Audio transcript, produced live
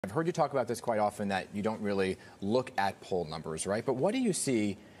I've heard you talk about this quite often, that you don't really look at poll numbers, right? But what do you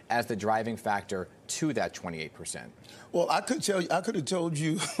see as the driving factor to that 28%? Well, I could have told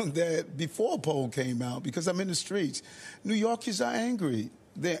you that before a poll came out, because I'm in the streets. New Yorkers are angry.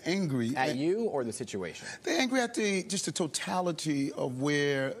 They're angry. At you or the situation? They're angry at just the totality of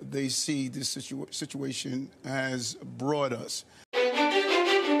where they see this situation has brought us.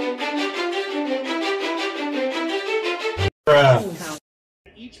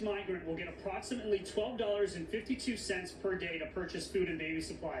 Each migrant will get approximately $12.52 per day to purchase food and baby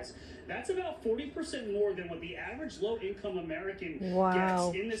supplies. That's about 40% more than what the average low-income American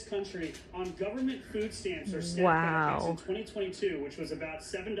gets in this country on government food stamps or SNAP benefits in 2022, which was about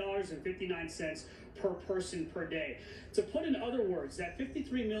 $7.59 per person per day. To put in other words, that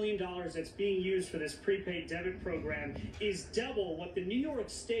 $53 million that's being used for this prepaid debit program is double what the New York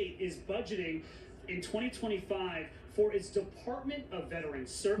State is budgeting in 2025 for its Department of Veteran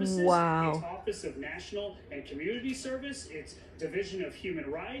Services, its Office of National and Community Service, its Division of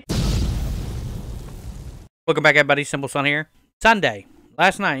Human Rights. Welcome back, everybody. Simple Son here. Sunday,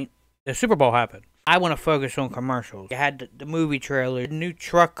 last night, the Super Bowl happened. I want to focus on commercials. You had the movie trailer, the new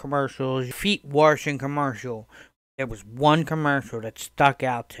truck commercials, feet washing commercial. There was one commercial that stuck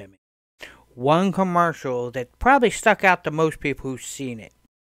out to me. One commercial that probably stuck out to most people who've seen it.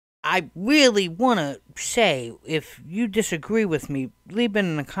 I really want to say, if you disagree with me, leave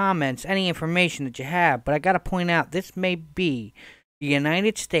in the comments any information that you have. But I got to point out, this may be the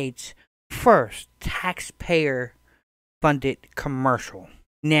United States' first taxpayer-funded commercial.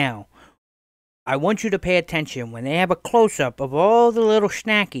 Now, I want you to pay attention. When they have a close-up of all the little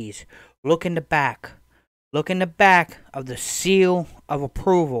snackies, look in the back. Look in the back of the seal of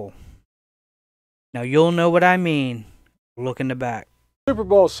approval. Now, you'll know what I mean. Look in the back. Super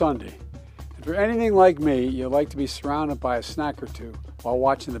Bowl Sunday. If you're anything like me, you like to be surrounded by a snack or two while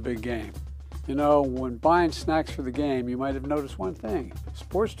watching the big game. You know, when buying snacks for the game, you might have noticed one thing.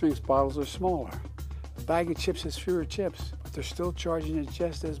 Sports drinks bottles are smaller. The bag of chips has fewer chips, but they're still charging it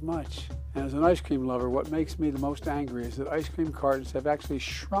just as much. And as an ice cream lover, what makes me the most angry is that ice cream cartons have actually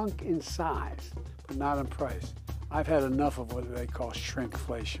shrunk in size, but not in price. I've had enough of what they call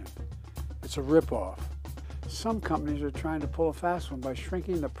shrinkflation. It's a ripoff. Some companies are trying to pull a fast one by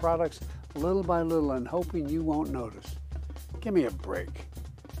shrinking the products little by little and hoping you won't notice. Give me a break.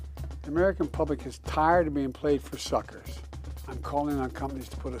 The American public is tired of being played for suckers. I'm calling on companies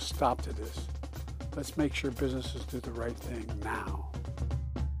to put a stop to this. Let's make sure businesses do the right thing now.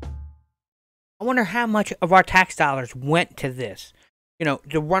 I wonder how much of our tax dollars went to this. You know,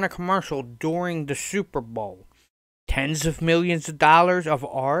 to run a commercial during the Super Bowl. Tens of millions of dollars of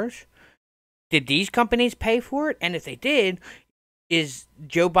ours? Did these companies pay for it? And if they did, is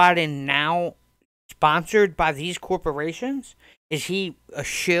Joe Biden now sponsored by these corporations? Is he a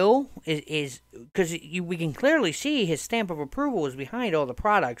shill? Because we can clearly see his stamp of approval is behind all the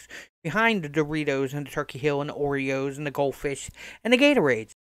products, behind the Doritos and the Turkey Hill and the Oreos and the Goldfish and the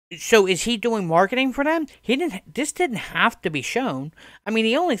Gatorades. So is he doing marketing for them? This didn't have to be shown. I mean,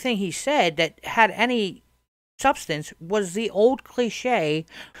 the only thing he said that had any substance was the old cliche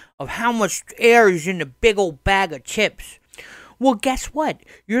of how much air is in the big old bag of chips. Well, guess what?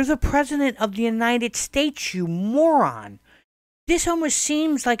 You're the president of the United States, you moron. This almost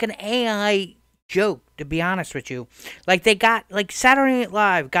seems like an AI joke, to be honest with you. Like they got, like Saturday Night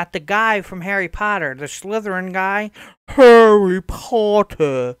Live got the guy from Harry Potter, the Slytherin guy, Harry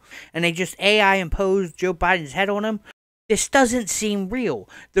Potter, and they just AI imposed Joe Biden's head on him. This doesn't seem real.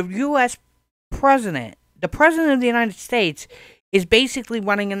 The U.S. president, the president of the United States, is basically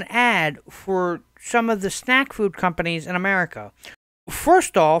running an ad for some of the snack food companies in America.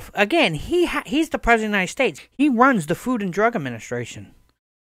 First off, again, he's the president of the United States. He runs the Food and Drug Administration.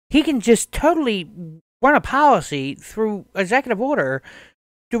 He can just totally run a policy through executive order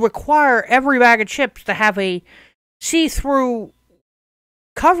to require every bag of chips to have a see-through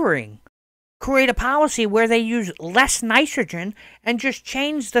covering. Create a policy where they use less nitrogen and just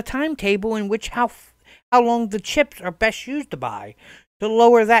change the timetable in which how long the chips are best used to buy to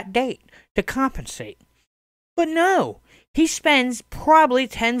lower that date to compensate. But no, he spends probably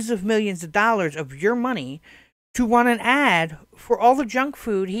tens of millions of dollars of your money to run an ad for all the junk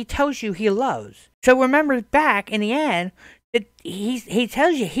food he tells you he loves. So remember back in the ad that he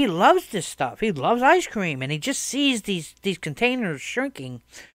tells you he loves this stuff. He loves ice cream, and he just sees these containers shrinking,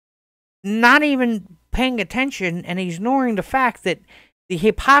 not even paying attention, and ignoring the fact that the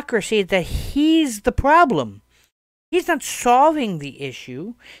hypocrisy that he's the problem. He's not solving the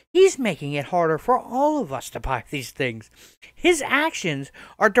issue. He's making it harder for all of us to buy these things. His actions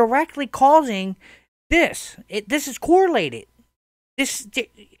are directly causing this. This is correlated. This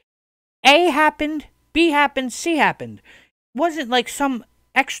A happened, B happened, C happened. It wasn't like some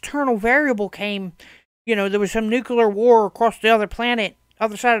external variable came, there was some nuclear war across the other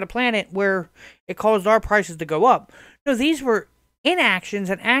side of the planet where it caused our prices to go up. No, these were inactions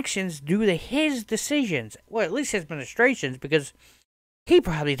and actions due to his decisions. Well, at least his administrations, because he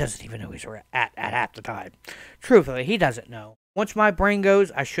probably doesn't even know he's at half the time. Truthfully, he doesn't know. Once my brain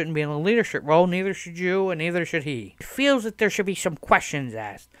goes, I shouldn't be in a leadership role, neither should you, and neither should he. It feels that there should be some questions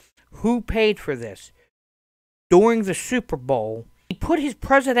asked. Who paid for this? During the Super Bowl, he put his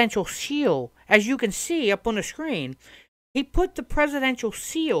presidential seal, as you can see up on the screen, he put the presidential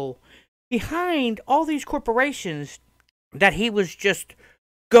seal behind all these corporations that he was just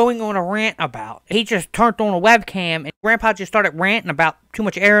going on a rant about. He just turned on a webcam and Grandpa just started ranting about too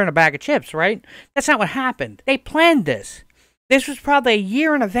much air in a bag of chips, right? That's not what happened. They planned this. This was probably a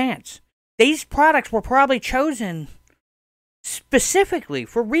year in advance. These products were probably chosen specifically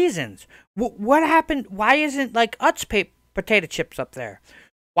for reasons. What happened? Why isn't like Utz potato chips up there?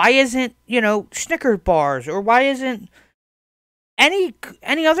 Why isn't, Snickers bars? Or why isn't any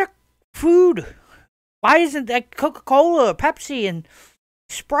other food? Why isn't that Coca-Cola, Pepsi, and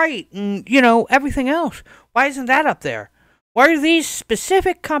Sprite, and, everything else? Why isn't that up there? Why are these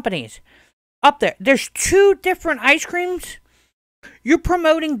specific companies up there? There's 2 different ice creams. You're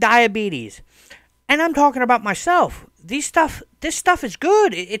promoting diabetes. And I'm talking about myself. This stuff is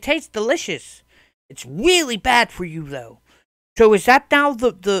good. It tastes delicious. It's really bad for you, though. So is that now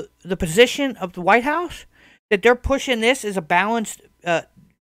the position of the White House? That they're pushing this as a balanced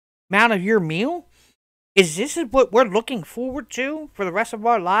amount of your meal? Is this what we're looking forward to for the rest of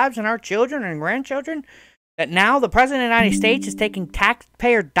our lives and our children and grandchildren? That now the President of the United States is taking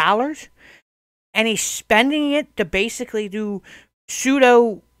taxpayer dollars and he's spending it to basically do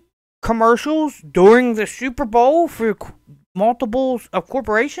pseudo commercials during the Super Bowl for multiples of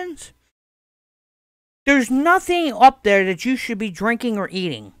corporations? There's nothing up there that you should be drinking or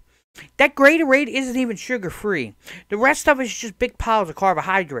eating. That Gatorade isn't even sugar-free. The rest of it is just big piles of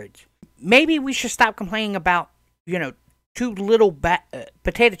carbohydrates. Maybe we should stop complaining about, 2 little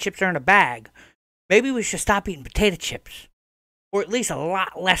potato chips are in a bag. Maybe we should stop eating potato chips. Or at least a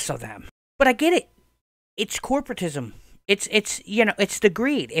lot less of them. But I get it. It's corporatism. It's the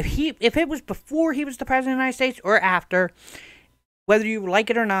greed. If it was before he was the President of the United States or after, whether you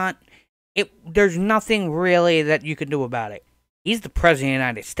like it or not, there's nothing really that you can do about it. He's the President of the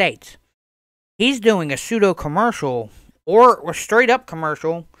United States. He's doing a pseudo commercial or a straight up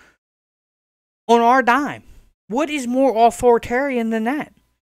commercial on our dime. What is more authoritarian than that?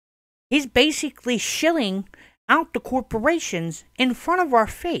 He's basically shilling out the corporations in front of our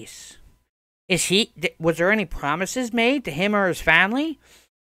face. Was there any promises made to him or his family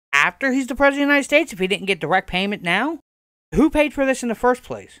after he's the President of the United States if he didn't get direct payment now? Who paid for this in the first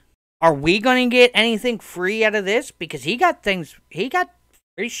place? Are we going to get anything free out of this? Because he got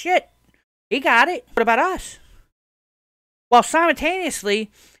free shit. He got it. What about us? While simultaneously,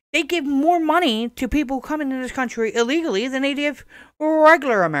 they give more money to people who come into this country illegally than they give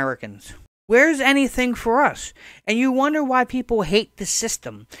regular Americans. Where's anything for us? And you wonder why people hate the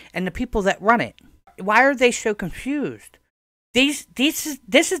system and the people that run it. Why are they so confused? This is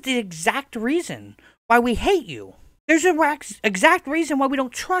the exact reason why we hate you. There's an exact reason why we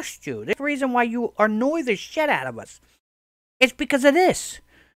don't trust you. There's a reason why you annoy the shit out of us. It's because of this.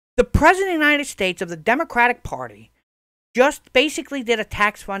 The President of the United States of the Democratic Party just basically did a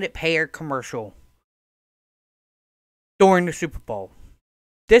tax-funded payer commercial during the Super Bowl.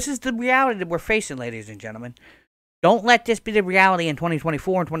 This is the reality that we're facing, ladies and gentlemen. Don't let this be the reality in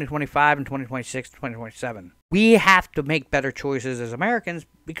 2024 and 2025 and 2026 and 2027. We have to make better choices as Americans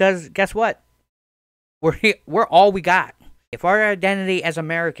because guess what? We're all we got. If our identity as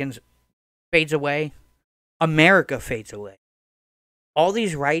Americans fades away, America fades away. All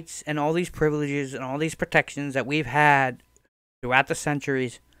these rights and all these privileges and all these protections that we've had throughout the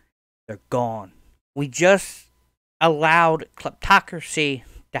centuries, they're gone. We just allowed kleptocracy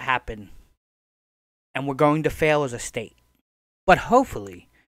to happen. And we're going to fail as a state. But hopefully,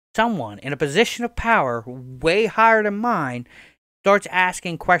 someone in a position of power way higher than mine starts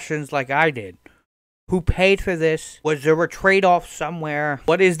asking questions like I did. Who paid for this? Was there a trade-off somewhere?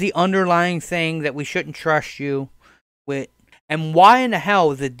 What is the underlying thing that we shouldn't trust you with? And why in the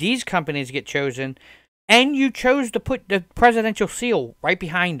hell did these companies get chosen and you chose to put the presidential seal right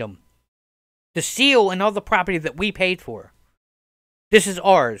behind them? The seal and all the property that we paid for. This is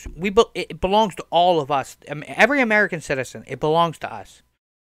ours. It belongs to all of us. Every American citizen. It belongs to us.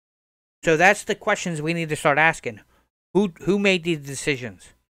 So that's the questions we need to start asking. Who made these decisions?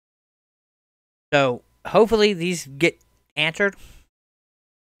 So hopefully these get answered.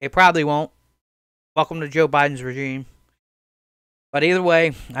 It probably won't. Welcome to Joe Biden's regime. But either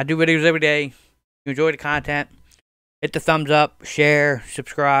way, I do videos every day. If you enjoy the content, hit the thumbs up, share,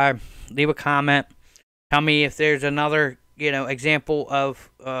 subscribe, leave a comment. Tell me if there's another, example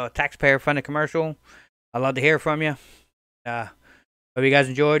of taxpayer-funded commercial. I'd love to hear from you. Hope you guys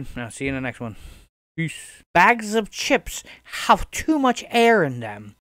enjoyed. I'll see you in the next one. Peace. Bags of chips have too much air in them.